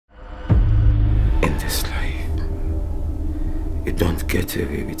get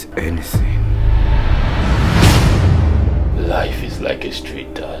away with anything. Life is like a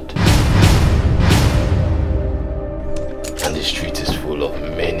street, Dad. And the street is full of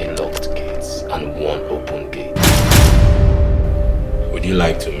many locked gates and one open gate. Would you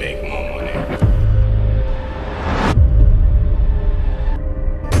like to make more money?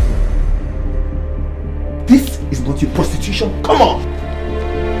 This is not your prostitution. Come on!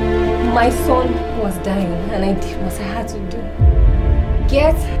 My son was dying and I did what I had to do.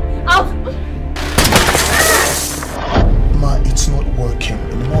 Get out! Ma, it's not working.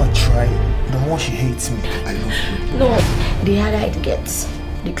 The more I try, the more she hates me. I love you. No, the harder it gets,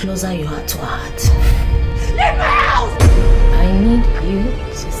 the closer you are to her heart. Leave my house! I need you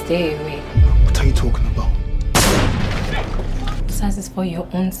to stay away. What are you talking about? Besides, it's for your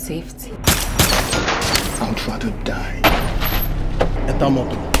own safety. I'd rather die.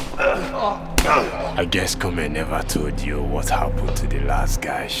 I guess Kome never told you what happened to the last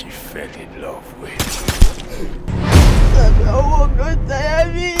guy she fell in love with.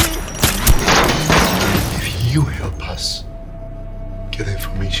 If you help us get the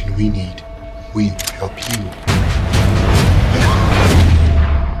information we need, we will help you.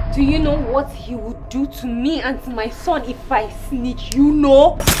 Do you know what he would do to me and to my son if I snitch? You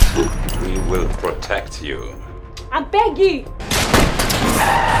know? We will protect you. I beg you!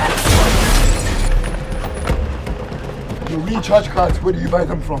 You recharge cards, where do you buy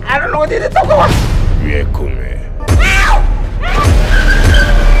them from? I don't know what it is about! Where Kome?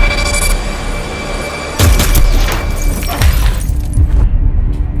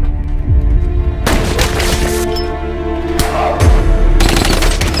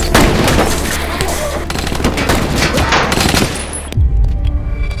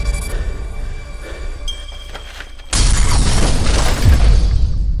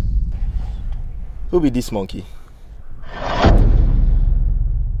 Who be this monkey?